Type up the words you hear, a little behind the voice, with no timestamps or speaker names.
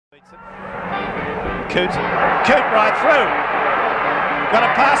Coote right through. Got a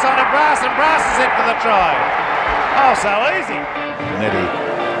pass on to Brass, and Brass is in for the try. Oh, so easy. Nettie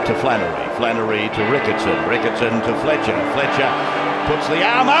to Flannery. Flannery to Ricketson. Ricketson to Fletcher. Fletcher puts the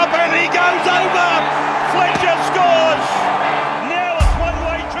arm up and he goes over. Fletcher scores. Now it's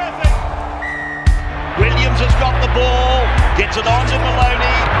one-way traffic. Williams has got the ball. Gets it on to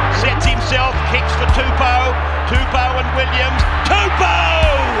Maloney. Sets himself. Kicks for Tupou. Tupou and Williams. Tupou!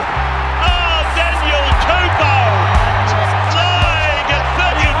 Oh, Daniel Tupou! Flying at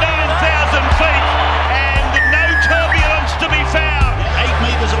 39,000 feet and no turbulence to be found. 8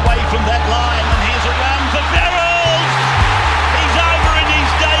 metres away from that line, and here's a run for Verrills. He's over in his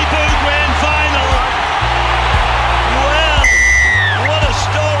debut grand final. Well, what a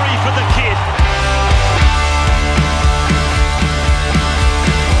story for the kid.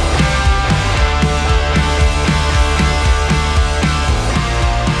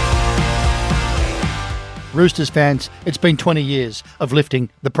 Roosters fans, it's been 20 years of lifting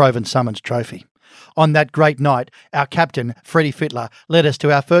the Provan Summons Trophy. On that great night, our captain, Freddie Fittler, led us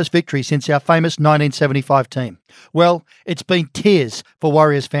to our first victory since our famous 1975 team. Well, it's been tears for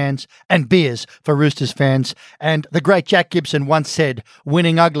Warriors fans and beers for Roosters fans. And the great Jack Gibson once said,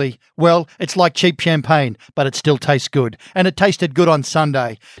 winning ugly, well, it's like cheap champagne, but it still tastes good. And it tasted good on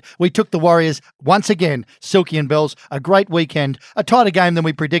Sunday. We took the Warriors once again, Silky and Bells, a great weekend, a tighter game than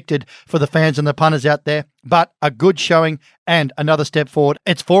we predicted for the fans and the punters out there, but a good showing and another step forward.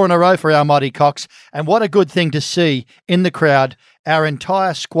 It's 4 in a row for our mighty Cox. And what a good thing to see in the crowd, our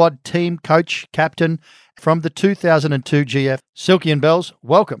entire squad, team, coach, captain from the 2002 GF. Silky and Bells,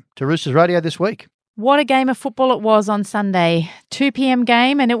 welcome to Roosters Radio this week. What a game of football it was on Sunday. 2 p.m.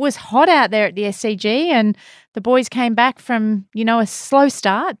 game, and it was hot out there at the SCG, and the boys came back from, a slow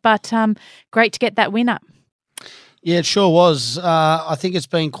start, but great to get that win up. Yeah, it sure was. I think it's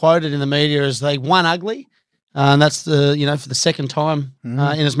been quoted in the media as they won ugly, and that's for the second time in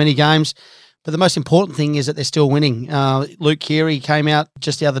as many games. But the most important thing is that they're still winning. Luke Keary came out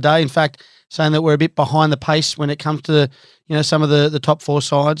just the other day, in fact, saying that we're a bit behind the pace when it comes to some of the top four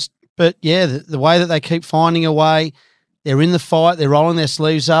sides. But yeah, the way that they keep finding a way, they're in the fight, they're rolling their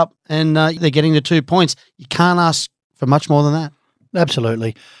sleeves up, and they're getting the 2 points. You can't ask for much more than that.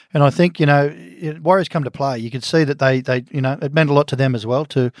 Absolutely. And I think, Warriors come to play. You could see that they it meant a lot to them as well,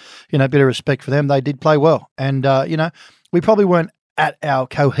 to, a bit of respect for them. They did play well. And, we probably weren't at our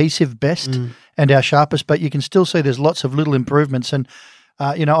cohesive best and our sharpest, but you can still see there's lots of little improvements. And,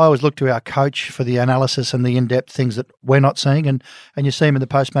 I always look to our coach for the analysis and the in-depth things that we're not seeing. And you see him in the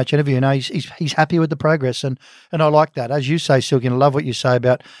post-match interview, he's happy with the progress. And I like that. As you say, Silky, and I love what you say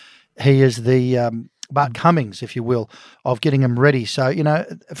about he is the Bart Cummings, if you will, of getting them ready. So,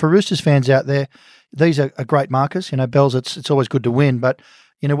 for Roosters fans out there, these are great markers. Bells, it's always good to win, but,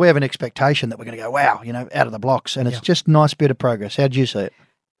 we have an expectation that we're going to go, wow, out of the blocks. And it's just a nice bit of progress. How do you see it?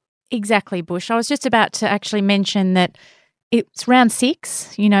 Exactly, Bush. I was just about to actually mention that it's round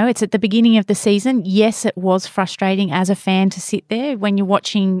 6, it's at the beginning of the season. Yes, it was frustrating as a fan to sit there when you're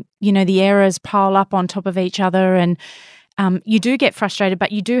watching, the errors pile up on top of each other, and you do get frustrated,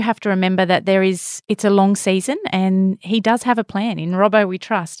 but you do have to remember that it's a long season, and he does have a plan. In Robbo, we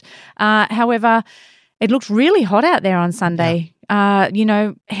trust. However, it looked really hot out there on Sunday.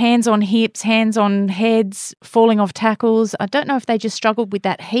 Hands on hips, hands on heads, falling off tackles. I don't know if they just struggled with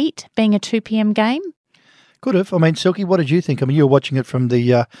that heat, being a 2 p.m. game. Could have. I mean, Silky, what did you think? I mean, you were watching it from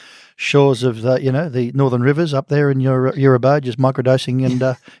the shores of the northern rivers up there in your abode, just microdosing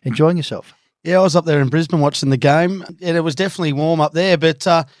and enjoying yourself. Yeah, I was up there in Brisbane watching the game, and it was definitely warm up there. But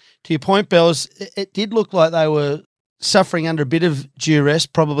to your point, Bells, it did look like they were suffering under a bit of duress,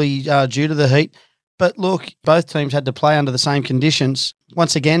 probably due to the heat. But look, both teams had to play under the same conditions.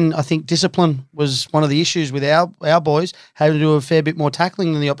 Once again, I think discipline was one of the issues with our boys, having to do a fair bit more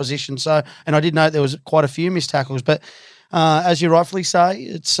tackling than the opposition. So, and I did note there was quite a few missed tackles, but as you rightfully say,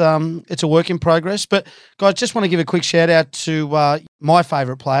 it's a work in progress. But guys, just want to give a quick shout out to my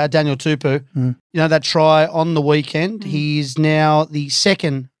favourite player, Daniel Tupou. That try on the weekend. He's now the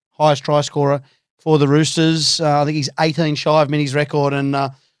second highest try scorer for the Roosters. I think he's 18 shy of Minnie's record, and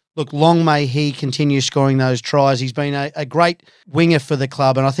look, long may he continue scoring those tries. He's been a great winger for the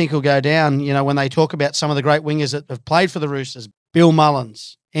club, and I think he'll go down, when they talk about some of the great wingers that have played for the Roosters. Bill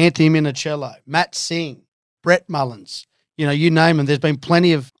Mullins, Anthony Minicello, Matt Singh, Brett Mullins. You name them. There's been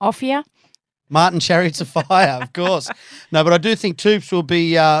plenty of... Offia? Martin Chariots of Fire, of course. No, but I do think Toops will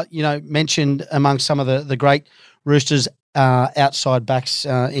be, mentioned among some of the great Roosters outside backs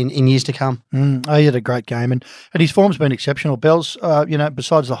in years to come. He had a great game, and his form's been exceptional. Bells,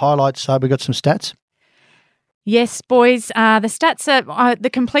 besides the highlights, we got some stats. Yes, boys. The stats are the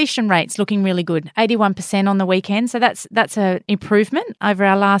completion rate's looking really good, 81% on the weekend. So that's an improvement over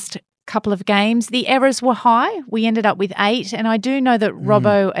our last couple of games. The errors were high. We ended up with 8, and I do know that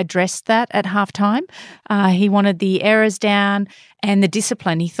Robbo addressed that at halftime. He wanted the errors down and the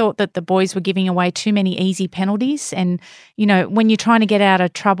discipline. He thought that the boys were giving away too many easy penalties. And, you know, when you're trying to get out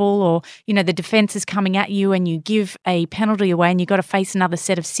of trouble or, you know, the defence is coming at you and you give a penalty away and you've got to face another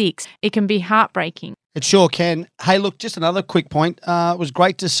set of 6, it can be heartbreaking. It sure can. Hey, look, just another quick point. It was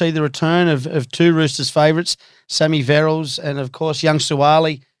great to see the return of two Roosters favourites, Sammy Verrills and, of course, young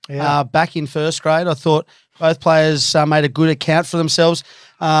Suwali, back in first grade. I thought both players made a good account for themselves.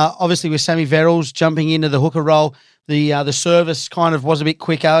 Obviously, with Sammy Verrills jumping into the hooker role, the service kind of was a bit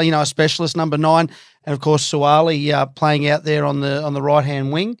quicker, you know, a specialist number 9. And, of course, Suwali playing out there on the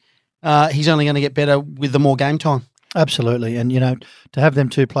right-hand wing. He's only going to get better with the more game time. Absolutely. And, you know, to have them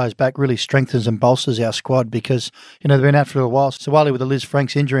two players back really strengthens and bolsters our squad because, you know, they've been out for a while. Suwali with the Liz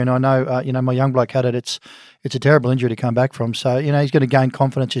Franks injury, and I know, you know, my young bloke had it. It's a terrible injury to come back from. So, you know, he's going to gain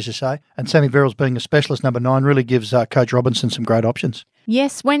confidence, as you say. And Sammy Verrills being a specialist number 9 really gives Coach Robinson some great options.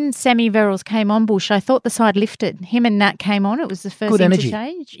 Yes, when Sammy Verrills came on, Bush, I thought the side lifted. Him and Nat came on. It was the first good interchange.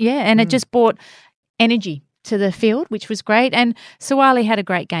 Energy. Yeah, and it just brought energy to the field, which was great. And Suwali had a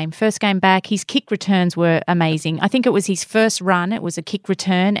great game. First game back, his kick returns were amazing. I think it was his first run. It was a kick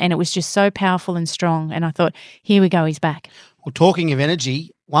return, and it was just so powerful and strong. And I thought, here we go, he's back. Well, talking of energy,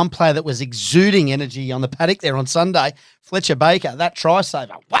 one player that was exuding energy on the paddock there on Sunday, Fletcher Baker, that try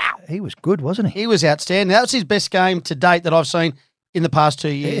saver. Wow. He was good, wasn't he? He was outstanding. That was his best game to date that I've seen in the past 2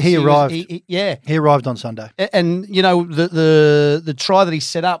 years. He arrived. He arrived on Sunday. And you know, the try that he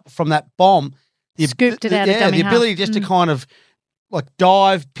set up from that bomb, Scooped it out of dummy the ability just to kind of like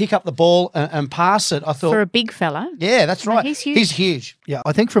dive, pick up the ball and pass it. I thought for a big fella. Yeah, that's right. He's huge. He's huge. Yeah,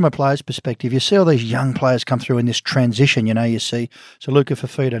 I think from a player's perspective, you see all these young players come through in this transition. You know, you see so Luca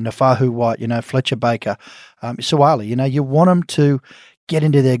Fafita, Nafahu White, you know, Fletcher Baker, Suwali. You know, you want them to get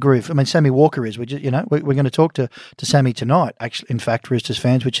into their groove. I mean, Sammy Walker is. We're going to talk to Sammy tonight. Actually, in fact, Roosters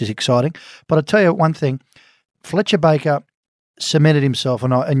fans, which is exciting. But I tell you one thing, Fletcher Baker cemented himself,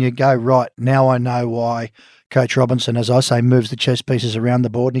 and you go, right, now I know why Coach Robinson, as I say, moves the chess pieces around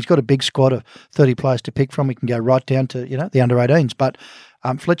the board, and he's got a big squad of 30 players to pick from. He can go right down to, you know, the under-18s. But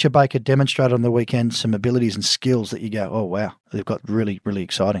Fletcher Baker demonstrated on the weekend some abilities and skills that you go, oh, wow, they've got really, really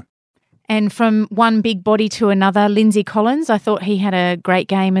exciting. And from one big body to another, Lindsay Collins, I thought he had a great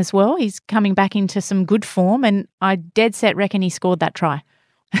game as well. He's coming back into some good form, and I dead set reckon he scored that try.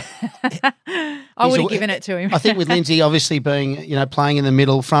 I would have given it to him. I think with Lindsay obviously being, you know, playing in the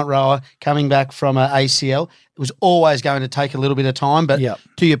middle, front rower, coming back from an ACL, it was always going to take a little bit of time. But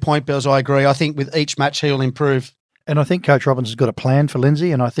to your point, Bells, I agree. I think with each match he'll improve. And I think Coach Robinson's got a plan for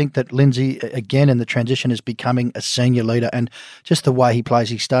Lindsay, and I think that Lindsay, again, in the transition is becoming a senior leader, and just the way he plays,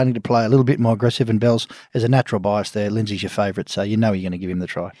 he's starting to play a little bit more aggressive, and Bells, there's a natural bias there. Lindsay's your favourite, so you know you're going to give him the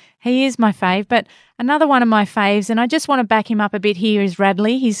try. He is my fave, but another one of my faves, and I just want to back him up a bit here, is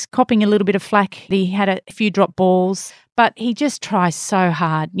Radley. He's copping a little bit of flack. He had a few drop balls, but he just tries so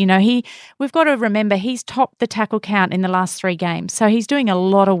hard. You know, we've got to remember he's topped the tackle count in the last 3 games. So he's doing a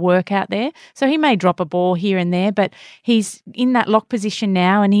lot of work out there. So he may drop a ball here and there, but he's in that lock position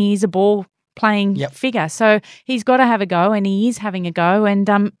now, and he's a ball playing figure. So he's got to have a go, and he is having a go. And,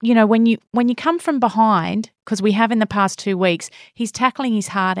 you know, when you come from behind, because we have in the past 2 weeks, he's tackling his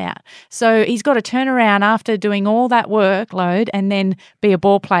heart out. So he's got to turn around after doing all that workload and then be a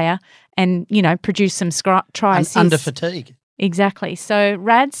ball player and, you know, produce some tries. Under fatigue. Exactly. So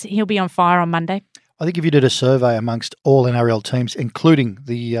Rads, he'll be on fire on Monday. I think if you did a survey amongst all NRL teams, including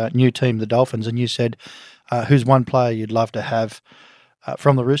the new team, the Dolphins, and you said who's one player you'd love to have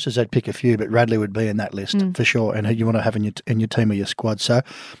from the Roosters, they'd pick a few, but Radley would be in that list for sure, and who you want to have in your team or your squad. So,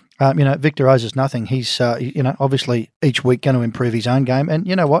 you know, Victor owes nothing. He's, you know, obviously each week going to improve his own game, and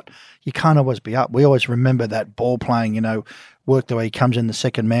you know what? You can't always be up. We always remember that ball playing, you know, work the way he comes in the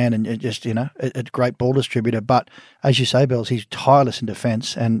second man and just, you know, a great ball distributor. But as you say, Bells, he's tireless in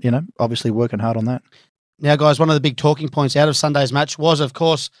defence and, you know, obviously working hard on that. Now, guys, one of the big talking points out of Sunday's match was, of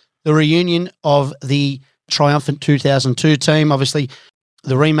course, the reunion of the triumphant 2002 team. Obviously,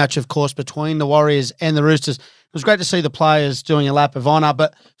 the rematch, of course, between the Warriors and the Roosters. It was great to see the players doing a lap of honour,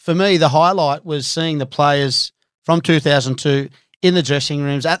 but for me, the highlight was seeing the players from 2002 in the dressing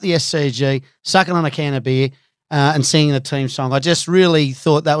rooms at the SCG, sucking on a can of beer and singing the team song. I just really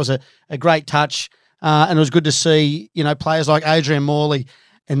thought that was a great touch, and it was good to see, you know, players like Adrian Morley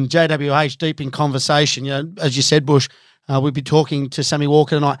and JWH deep in conversation. You know, as you said, Bush, we'd be talking to Sammy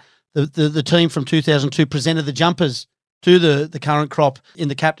Walker tonight. The team from 2002 presented the jumpers to the current crop in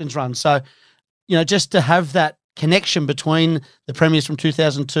the captain's run. So, just to have that connection between the premiers from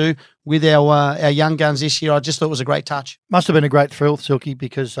 2002 with our young guns this year, I just thought it was a great touch. Must have been a great thrill, Silky,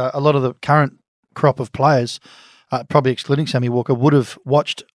 because a lot of the current crop of players, probably excluding Sammy Walker, would have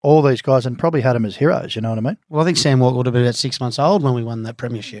watched all these guys and probably had them as heroes, you know what I mean? Well, I think Sam Walker would have been about 6 months old when we won that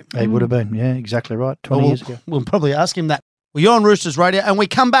premiership. He would have been, yeah, exactly right, 20 years ago. We'll probably ask him that. Well, you're on Roosters Radio, and we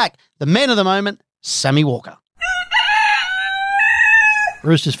come back. The man of the moment, Sammy Walker.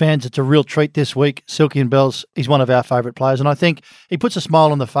 Roosters fans, it's a real treat this week. Silky and Bells, he's one of our favourite players, and I think he puts a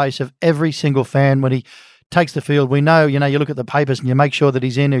smile on the face of every single fan when he takes the field. We know, you look at the papers and you make sure that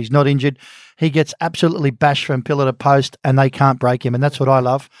he's in or he's not injured. He gets absolutely bashed from pillar to post and they can't break him, and that's what I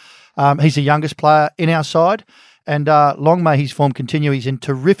love. He's the youngest player in our side, and long may his form continue. He's in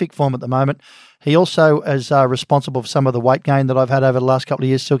terrific form at the moment. He also is responsible for some of the weight gain that I've had over the last couple of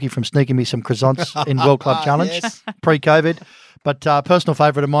years, Silky, from sneaking me some croissants in World Club Challenge pre-COVID. But personal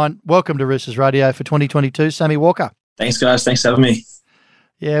favourite of mine, welcome to Roosters Radio for 2022, Sammy Walker. Thanks, guys. Thanks for having me.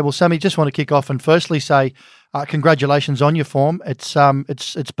 Yeah, well, Sammy, just want to kick off and firstly say congratulations on your form. It's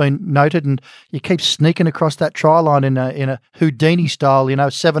been noted, and you keep sneaking across that try line in a Houdini style.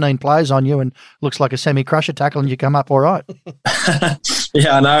 17 players on you, and looks like a semi-crusher tackle, and you come up all right.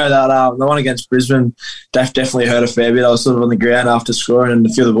 Yeah, I know that the one against Brisbane definitely hurt a fair bit. I was sort of on the ground after scoring, and a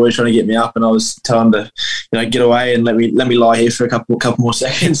few of the boys trying to get me up, and I was telling them to get away and let me lie here for a couple more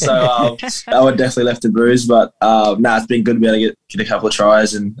seconds. So that would definitely left a bruise, but it's been good to be able to get a couple of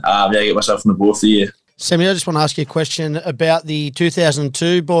tries and get myself on the ball for the year. Sammy, I just want to ask you a question about the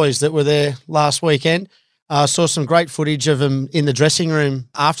 2002 boys that were there last weekend. I saw some great footage of them in the dressing room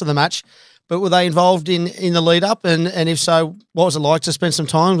after the match, but were they involved in the lead up? And if so, what was it like to spend some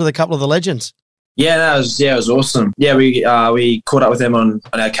time with a couple of the legends? Yeah, it was awesome. Yeah, we caught up with them on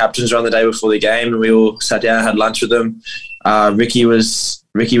our captain's run the day before the game, and we all sat down and had lunch with them. Ricky was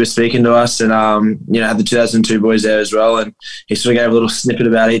speaking to us, and had the 2002 boys there as well, and he sort of gave a little snippet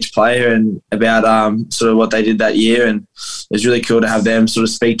about each player and about sort of what they did that year, and it was really cool to have them sort of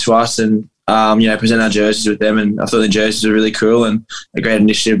speak to us and present our jerseys with them. And I thought the jerseys were really cool and a great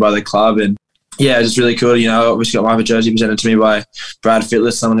initiative by the club. And yeah, it was really cool. Obviously got my jersey presented to me by Brad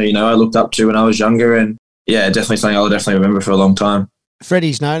Fittler, someone who I looked up to when I was younger, and yeah, definitely something I'll definitely remember for a long time.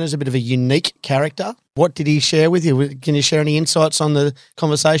 Freddie's known as a bit of a unique character. What did he share with you? Can you share any insights on the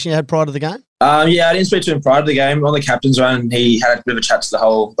conversation you had prior to the game? I didn't speak to him prior to the game. On the captain's run, he had a bit of a chat to the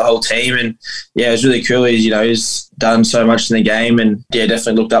whole team, and yeah, it was really cool. He's done so much in the game, and yeah,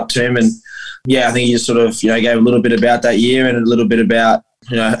 definitely looked up to him. And yeah, I think he just sort of gave a little bit about that year and a little bit about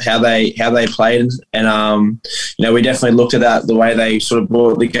how they played, and we definitely looked at that. The way they sort of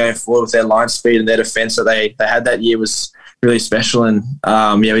brought the game forward with their line speed and their defence that they had that year was really special. And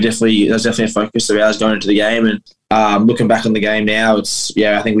that was definitely a focus of ours going into the game. And looking back on the game now,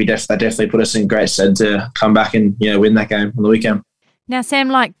 I think that definitely put us in great stead to come back and win that game on the weekend. Now, Sam,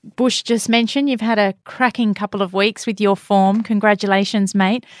 like Bush just mentioned, you've had a cracking couple of weeks with your form. Congratulations,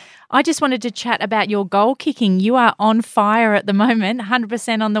 mate. I just wanted to chat about your goal kicking. You are on fire at the moment,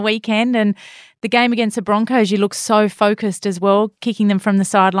 100% on the weekend, and the game against the Broncos, you look so focused as well, kicking them from the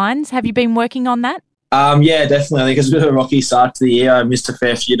sidelines. Have you been working on that? Yeah, definitely. I think it's a bit of a rocky start to the year. I missed a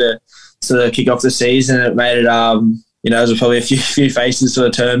fair few to kick off the season, and it made it there was probably a few faces sort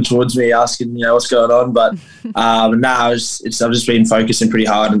of turned towards me asking, what's going on. But I've just been focusing pretty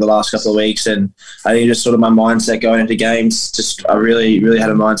hard in the last couple of weeks, and I think just sort of my mindset going into games. Just I really, really had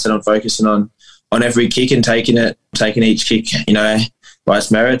a mindset on focusing on every kick and taking each kick, by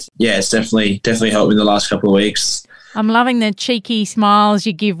its merits. Yeah, it's definitely helped me in the last couple of weeks. I'm loving the cheeky smiles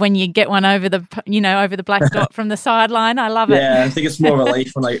you give when you get one over the black dot from the sideline. I love it. Yeah, I think it's more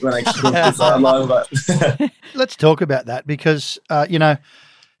relief when I kick off the sideline. But let's talk about that because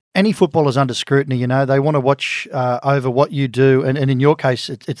any footballer's under scrutiny. They want to watch over what you do, and in your case,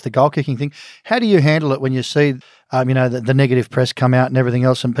 it's the goal kicking thing. How do you handle it when you see the negative press come out and everything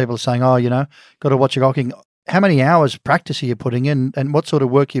else, and people are saying, got to watch your goal kicking? How many hours practice are you putting in, and what sort of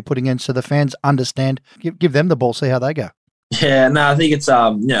work are you putting in so the fans understand? Give them the ball, see how they go. Yeah, no, I think it's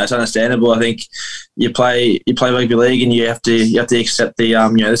it's understandable. I think you play rugby league, and you have to accept the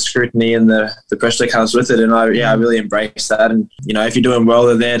the scrutiny and the pressure that comes with it. And I really embrace that. And if you're doing well,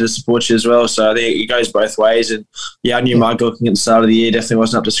 they're there to support you as well. So I think it goes both ways. And I knew my goal kicking at the start of the year definitely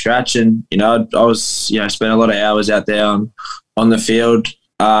wasn't up to scratch. And I was spent a lot of hours out there on the field,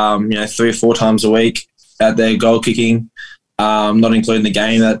 3 or 4 times a week out there goal kicking, not including the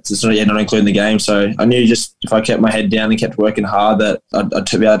game. That's not including the game. So I knew just if I kept my head down and kept working hard that I'd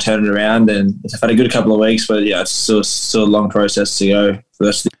be able to turn it around. And I've had a good couple of weeks, but it's still a long process to go for the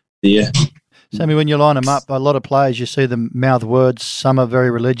rest of the year. Sammy, when you line them up, a lot of players, you see them mouth words. Some are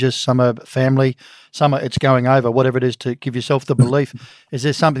very religious, some are family, some are it's going over, whatever it is to give yourself the belief. Is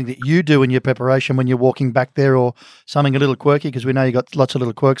there something that you do in your preparation when you're walking back there, or something a little quirky? Because we know you've got lots of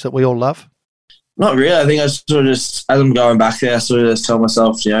little quirks that we all love. Not really. I think I sort of just, as I'm going back there, I sort of just tell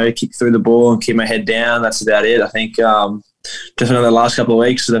myself, kick through the ball and keep my head down. That's about it. I think definitely the last couple of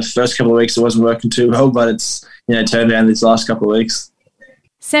weeks, the first couple of weeks it wasn't working too well, but it's, turned around these last couple of weeks.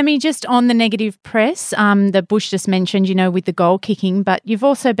 Sammy, just on the negative press that Bush just mentioned, with the goal kicking, but you've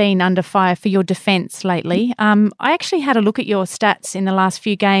also been under fire for your defence lately. I actually had a look at your stats in the last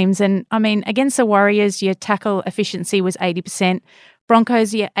few games, and I mean, against the Warriors, your tackle efficiency was 80%,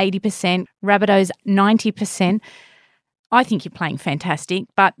 Broncos, you're 80%, Rabbitohs, 90%. I think you're playing fantastic,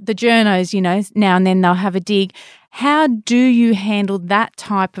 but the journos, now and then they'll have a dig. How do you handle that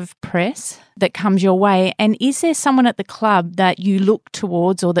type of press that comes your way? And is there someone at the club that you look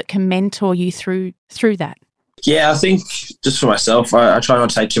towards or that can mentor you through that? Yeah, I think just for myself, I try not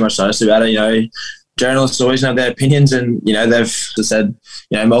to take too much notice about it. Journalists always have their opinions, and they've said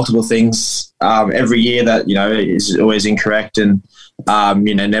multiple things every year that is always incorrect and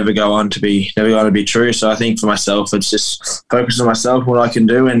never go on to be true. So I think for myself, it's just focus on myself, what I can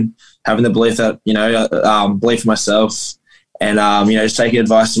do, and having the belief that belief in myself, and just taking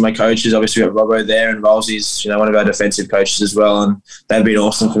advice from my coaches. Obviously, we've got Robbo there, and Rolsey's one of our defensive coaches as well, and they've been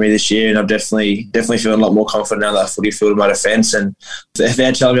awesome for me this year. And I'm definitely feeling a lot more confident now that footy field in my defence. And if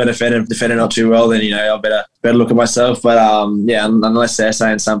they're telling me I'm defending not too well, then I better look at myself. But unless they're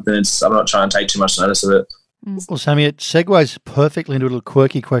saying something, I'm not trying to take too much notice of it. Well, Sammy, it segues perfectly into a little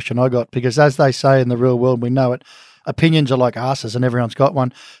quirky question I got, because as they say in the real world, we know it, opinions are like arses and everyone's got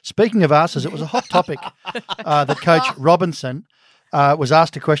one. Speaking of arses, it was a hot topic that Coach Robinson was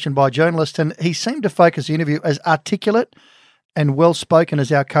asked a question by a journalist, and he seemed to focus the interview as articulate and well-spoken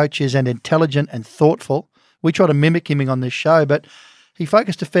as our coach is, and intelligent and thoughtful. We try to mimic him on this show, but he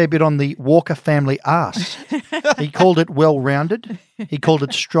focused a fair bit on the Walker family arse. He called it well-rounded. He called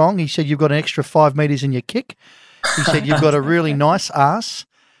it strong. He said you've got an extra 5 metres in your kick. He said you've got a really nice arse.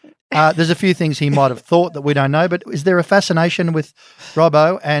 There's a few things he might have thought that we don't know, but is there a fascination with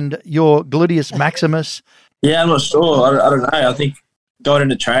Robbo and your gluteus maximus? Yeah, I'm not sure. I don't know. I think going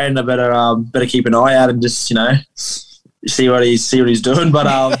into training, I better keep an eye out and just see what he's doing. But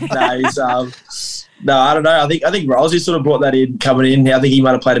no, I don't know. I think Rolsey sort of brought that in coming in. I think he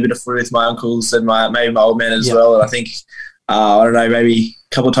might have played a bit of footy with my uncles and maybe my old man as well. And I think I don't know, maybe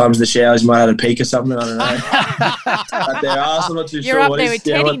a couple of times in the showers you might have had a peek or something. I don't know. But their arse, I'm not too You're sure. up there with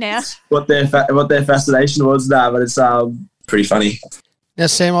Teddy now. What their fascination was now, but it's pretty funny. Now,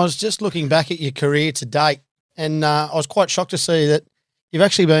 Sam, I was just looking back at your career to date, and I was quite shocked to see that you've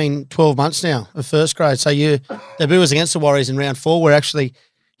actually been 12 months now of first grade. So your debut was against the Warriors in round 4. We're actually,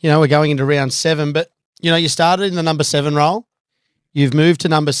 we're going into round 7. But, you started in the number 7 role. You've moved to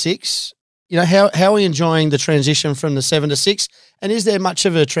number 6. How are you enjoying the transition from the 7 to 6? And is there much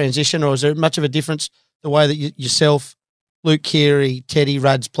of a transition, or is there much of a difference the way that yourself, Luke Keary, Teddy,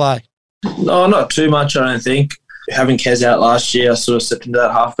 Rads play? No, not too much, I don't think. Having Kez out last year, I sort of stepped into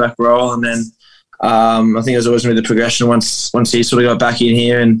that halfback role, and then I think it was always going to be the progression once he sort of got back in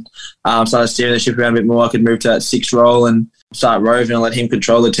here and started steering the ship around a bit more. I could move to that 6 role and start roving and let him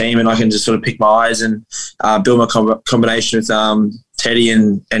control the team, and I can just sort of pick my eyes and build my combination with Teddy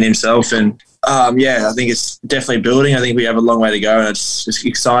and himself. And I think it's definitely building. I think we have a long way to go, and it's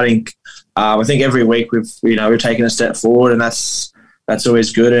exciting. I think every week we've taken a step forward, and that's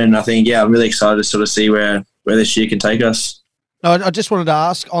always good. And I think I'm really excited to sort of see where this year can take us. No, I just wanted to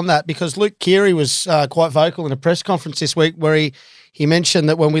ask on that, because Luke Keary was quite vocal in a press conference this week where he mentioned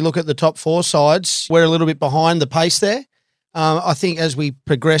that when we look at the top 4 sides, we're a little bit behind the pace there. I think as we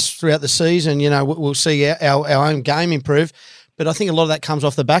progress throughout the season, we'll see our own game improve. But I think a lot of that comes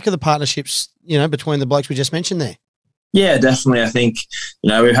off the back of the partnerships, between the blokes we just mentioned there. Yeah, definitely. I think,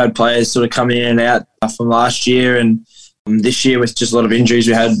 we've had players sort of coming in and out from last year, and this year with just a lot of injuries,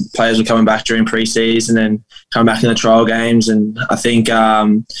 we had players were coming back during pre-season and coming back in the trial games. And I think,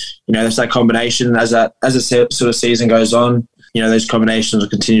 there's that combination as the sort of season goes on, those combinations will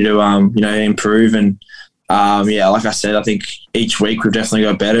continue to, improve. And, like I said, I think each week we've definitely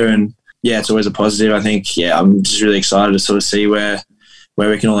got better, and it's always a positive. I think, I'm just really excited to sort of see where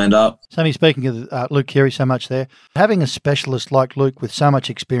we can all end up. Sammy, speaking of Luke Keary so much there, having a specialist like Luke with so much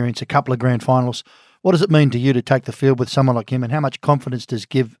experience, a couple of grand finals, what does it mean to you to take the field with someone like him, and how much confidence does it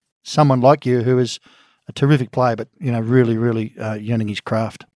give someone like you who is a terrific player but, really, really yearning his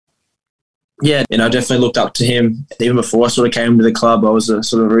craft? Yeah, I definitely looked up to him. Even before I sort of came to the club, I was a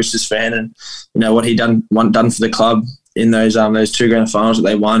sort of Roosters fan, and, what he done for the club, in those two grand finals that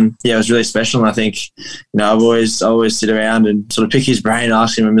they won, it was really special. And I think, I've always sit around and sort of pick his brain and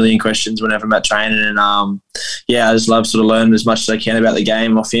ask him a million questions whenever I'm at training. And I just love sort of learning as much as I can about the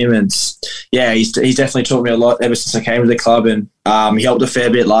game off him. And he's definitely taught me a lot ever since I came to the club. And he helped a fair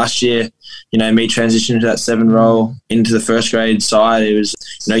bit last year. Me transitioning to that 7 role into the first grade side. It was,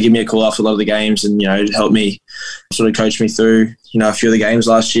 give me a call after a lot of the games and, help me sort of coach me through, a few of the games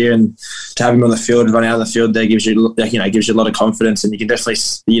last year. And to have him on the field, run out on the field there gives you, gives you a lot of confidence, and you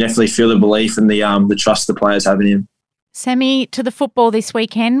definitely feel the belief and the trust the players have in him. Sammy, to the football this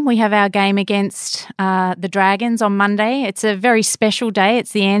weekend, we have our game against the Dragons on Monday. It's a very special day.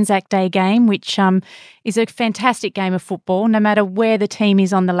 It's the Anzac Day game, which is a fantastic game of football. No matter where the team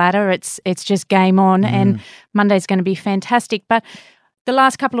is on the ladder, it's just game on, and Monday's going to be fantastic. But the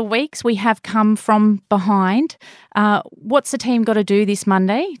last couple of weeks, we have come from behind. What's the team got to do this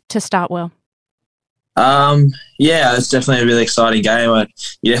Monday to start well? It's definitely a really exciting game.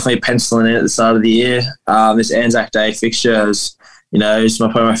 You're definitely penciling in at the start of the year. This Anzac Day fixture is, it's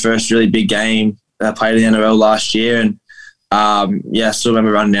probably my first really big game. I played in the NRL last year, and I still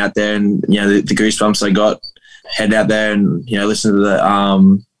remember running out there and the goosebumps I got heading out there and listening to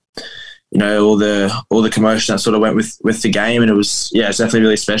the all the commotion that sort of went with the game, and it was it's definitely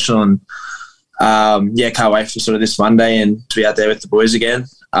really special. And can't wait for sort of this Monday and to be out there with the boys again.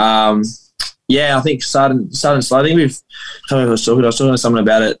 I think starting slow. I think I was talking to someone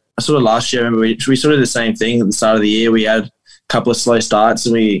about it. I sort of last year, I remember we sort of did the same thing at the start of the year. We had a couple of slow starts,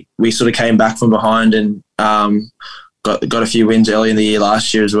 and we sort of came back from behind and got a few wins early in the year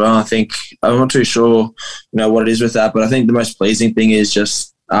last year as well. I think I'm not too sure, what it is with that, but I think the most pleasing thing is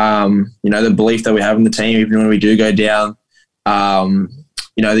just the belief that we have in the team, even when we do go down.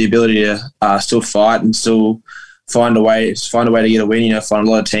 The ability to still fight and still find a way to get a win. Find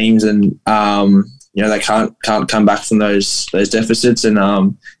a lot of teams, and they can't come back from those deficits, and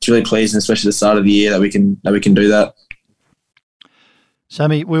it's really pleasing, especially at the start of the year, that we can do that.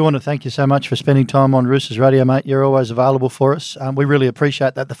 Sammy, we want to thank you so much for spending time on Roosters Radio, mate. You're always available for us. We really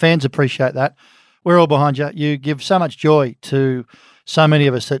appreciate that. The fans appreciate that. We're all behind you. You give so much joy to so many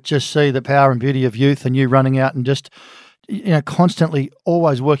of us that just see the power and beauty of youth, and you running out and just constantly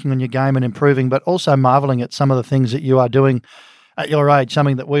always working on your game and improving, but also marveling at some of the things that you are doing at your age,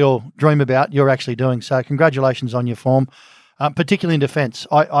 something that we all dream about, you're actually doing. So congratulations on your form, particularly in defence.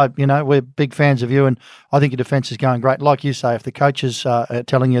 We're big fans of you, and I think your defence is going great. Like you say, if the coaches are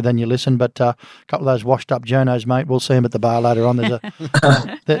telling you, then you listen, but a couple of those washed-up journos, mate, we'll see them at the bar later on.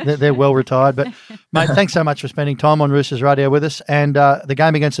 They're well retired. But, mate, thanks so much for spending time on Roosters Radio with us. And the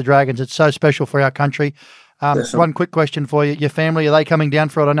game against the Dragons, it's so special for our country. One quick question for you. Your family, are they coming down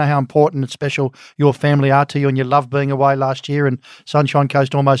for it? I know how important and special your family are to you, and you loved being away last year and Sunshine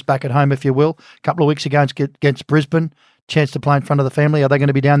Coast almost back at home, if you will. A couple of weeks ago against Brisbane, chance to play in front of the family. Are they going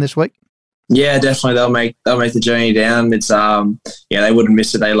to be down this week? Yeah, definitely. They'll make the journey down. It's they wouldn't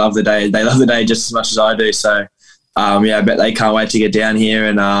miss it. They love the day. They love the day just as much as I do. So I bet they can't wait to get down here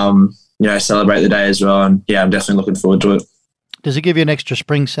and celebrate the day as well. And I'm definitely looking forward to it. Does it give you an extra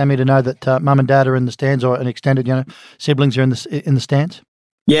spring, Sammy, to know that mum and dad are in the stands, or an extended, siblings are in the stands?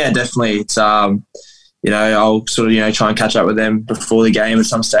 Yeah, definitely. It's I'll sort of try and catch up with them before the game at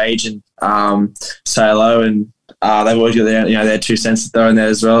some stage and say hello, and they've always got their 2 cents to throw in there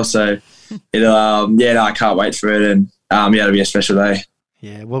as well. So it'll I can't wait for it, and it'll be a special day.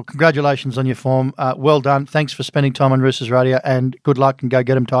 Yeah, well, congratulations on your form. Well done. Thanks for spending time on Roosters Radio, and good luck, and go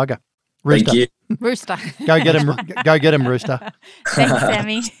get him, Tiger. Rooster. Thank you. Rooster. Go get him, Rooster. Thanks,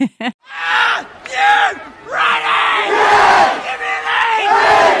 Sammy.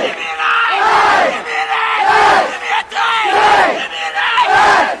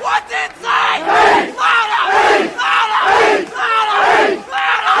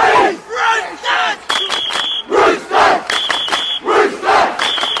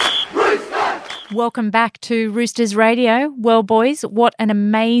 Welcome back to Roosters Radio. Well, boys, what an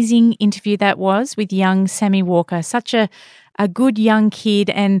amazing interview that was with young Sammy Walker. Such a good young kid,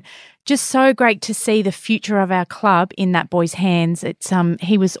 and just so great to see the future of our club in that boy's hands.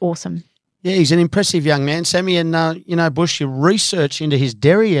 He was awesome. Yeah, he's an impressive young man, Sammy. And, Bush, your research into his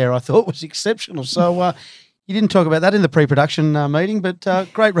derriere I thought was exceptional. So you didn't talk about that in the pre-production meeting, but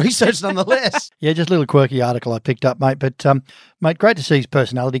great research nonetheless. Yeah, just a little quirky article I picked up, mate. But, mate, great to see his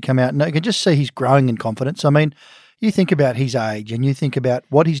personality come out. And you can just see he's growing in confidence. I mean, you think about his age and you think about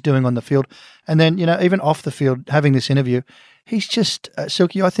what he's doing on the field. And then, even off the field, having this interview, he's just,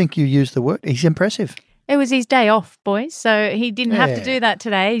 Silky, I think you used the word, he's impressive. It was his day off, boys, so he didn't have to do that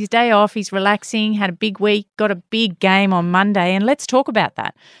today. His day off, he's relaxing, had a big week, got a big game on Monday, and let's talk about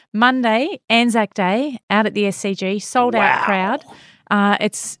that. Monday, Anzac Day, out at the SCG, sold-out crowd.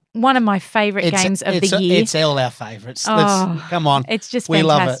 It's one of my favourite games of the year. It's all our favourites. Come on. It's just we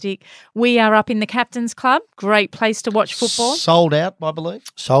fantastic. Love it. We are up in the Captain's Club. Great place to watch football. Sold out, I believe.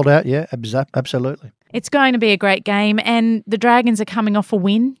 Sold out, yeah, absolutely. It's going to be a great game, and the Dragons are coming off a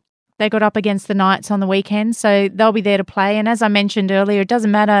win. They got up against the Knights on the weekend, so they'll be there to play. And as I mentioned earlier, it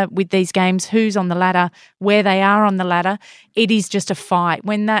doesn't matter with these games who's on the ladder, where they are on the ladder. It is just a fight.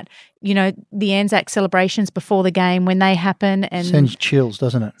 When that, the Anzac celebrations before the game, when they happen, and sends chills,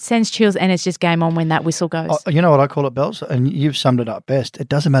 doesn't it? Sends chills, and it's just game on when that whistle goes. You know what I call it, Bells? And you've summed it up best. It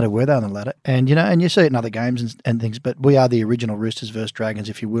doesn't matter where they're on the ladder. And, and you see it in other games and things, but we are the original Roosters versus Dragons,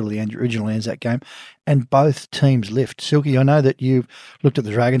 if you will, the original Anzac game. And both teams lift. Silky, I know that you've looked at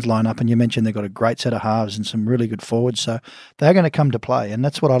the Dragons lineup and you mentioned they've got a great set of halves and some really good forwards. So they're going to come to play. And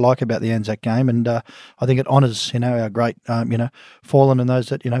that's what I like about the Anzac game. And I think it honours, our great, fallen and those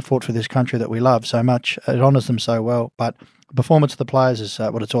that, fought for this country that we love so much. It honours them so well. But the performance of the players is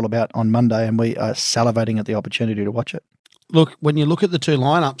what it's all about on Monday, and we are salivating at the opportunity to watch it. Look, when you look at the two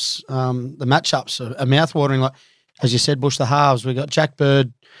lineups, the matchups are mouthwatering. Like, as you said, Bush, the halves, we've got Jack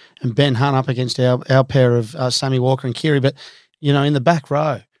Bird and Ben Hunt up against our pair of Sammy Walker and Keary. But, in the back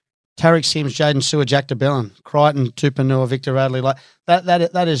row, Tarek Sims, Jaden Sewer, Jack DeBellin, Crichton, Tupanua, Victor Radley. Like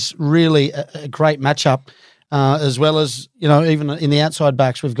that is really a great matchup, as well as, even in the outside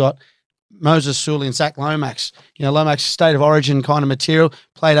backs, we've got Moses Sully and Zach Lomax. Lomax, state of origin kind of material,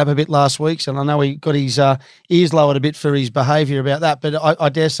 played up a bit last week, so I know he got his ears lowered a bit for his behaviour about that. But I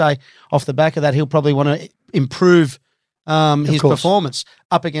dare say off the back of that, he'll probably want to improve his performance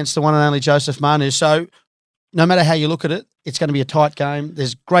up against the one and only Joseph Manu. So no matter how you look at it, it's going to be a tight game.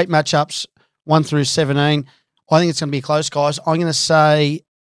 There's great matchups, 1 through 17. I think it's going to be close, guys. I'm going to say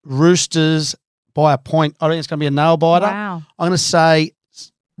Roosters by a point. I think it's going to be a nail-biter. Wow. I'm going to say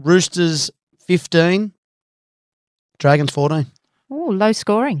Roosters 15, Dragons 14. Oh, low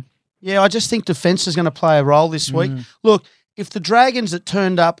scoring. Yeah, I just think defence is going to play a role this week. Look, if the Dragons that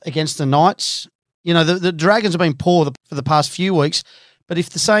turned up against the Knights, the Dragons have been poor for the past few weeks, but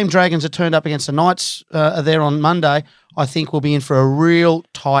if the same Dragons that turned up against the Knights are there on Monday, I think we'll be in for a real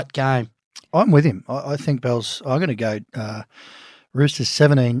tight game. I'm with him. I think, Bells, I'm going to go Roosters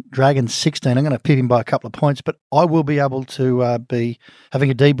 17, Dragons 16. I'm going to pip him by a couple of points, but I will be able to be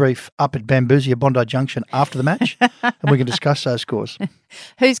having a debrief up at Bambusia, Bondi Junction after the match, and we can discuss those scores.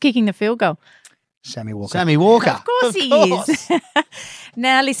 Who's kicking the field goal? Sammy Walker. Sammy Walker. Of course he is.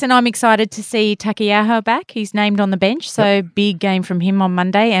 Now, listen, I'm excited to see Takiaho back. He's named on the bench, so big game from him on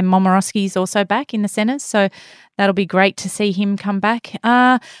Monday, and Momorowski's also back in the centres, so that'll be great to see him come back.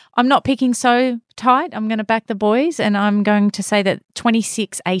 I'm not picking so tight. I'm going to back the boys, and I'm going to say that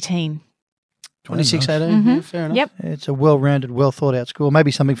 26-18. 26-18, yeah, fair enough. Yep. It's a well-rounded, well-thought-out score. Maybe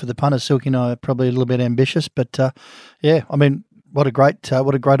something for the punters. Silky and I are probably a little bit ambitious, but what a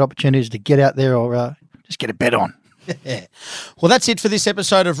great opportunity to get out there or just get a bet on. Yeah. Well, that's it for this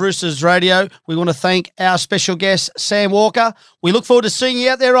episode of Roosters Radio. We want to thank our special guest, Sam Walker. We look forward to seeing you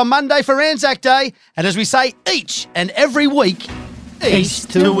out there on Monday for Anzac Day. And as we say each and every week,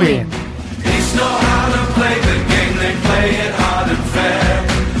 East to win. East know how to play the game, they play it hard and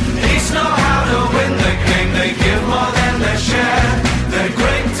fair. East know how to win the game, they give more than their share. They're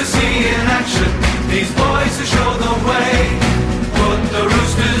great to see in action, these boys who show the way. Put the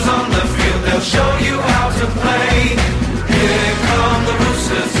Roosters on the field, they'll show you how to play. Here come the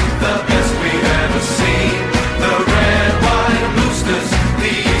Roosters, the best we've ever seen. The red, white and boosters,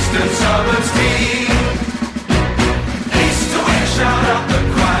 the Eastern Suburbs team.